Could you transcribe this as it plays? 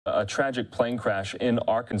A tragic plane crash in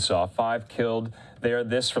Arkansas, 5 killed there.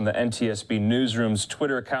 This from the NTSB Newsroom's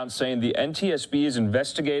Twitter account saying the NTSB is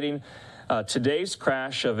investigating today's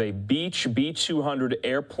crash of a Beech B-200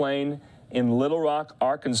 airplane in Little Rock,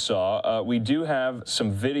 Arkansas. We do have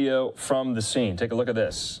some video from the scene. Take a look at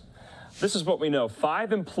this. This is what we know.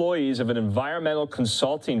 5 employees of an environmental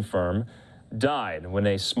consulting firm died when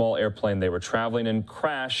a small airplane they were traveling in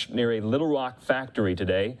crashed near a Little Rock factory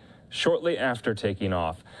today, shortly after taking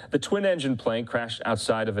off. The twin-engine plane crashed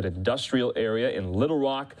outside of an industrial area in Little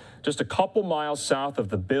Rock, just a couple miles south of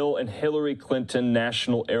the Bill and Hillary Clinton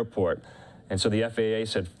National Airport. And so the FAA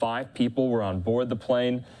said 5 people were on board the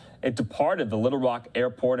plane. It departed the Little Rock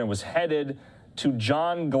Airport and was headed to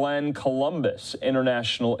John Glenn Columbus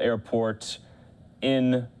International Airport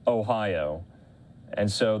in Ohio. And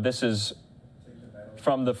so this is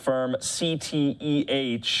from the firm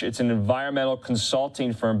CTEH. It's an environmental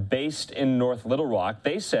consulting firm based in North Little Rock.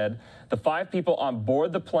 They said the 5 people on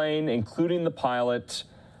board the plane, including the pilot,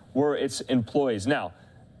 were its employees. Now,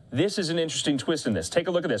 this is an interesting twist in this. Take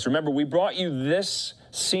a look at this. Remember, we brought you this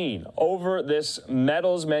scene over this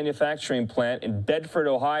metals manufacturing plant in Bedford,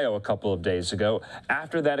 Ohio, a couple of days ago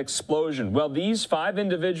after that explosion. Well, these 5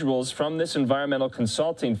 individuals from this environmental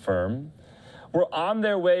consulting firm were on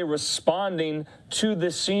their way responding to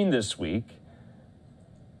this scene this week.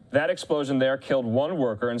 That explosion there killed 1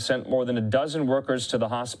 worker and sent more than a dozen workers to the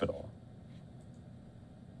hospital.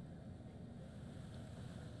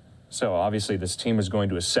 So obviously this team is going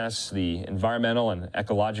to assess the environmental and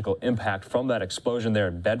ecological impact from that explosion there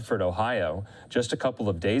in Bedford, Ohio, just a couple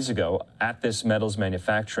of days ago at this metals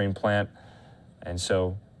manufacturing plant. And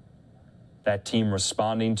so that team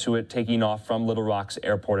responding to it, taking off from Little Rock's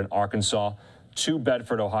airport in Arkansas to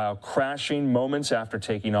Bedford, Ohio, crashing moments after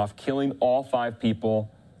taking off, killing all 5 people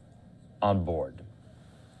on board.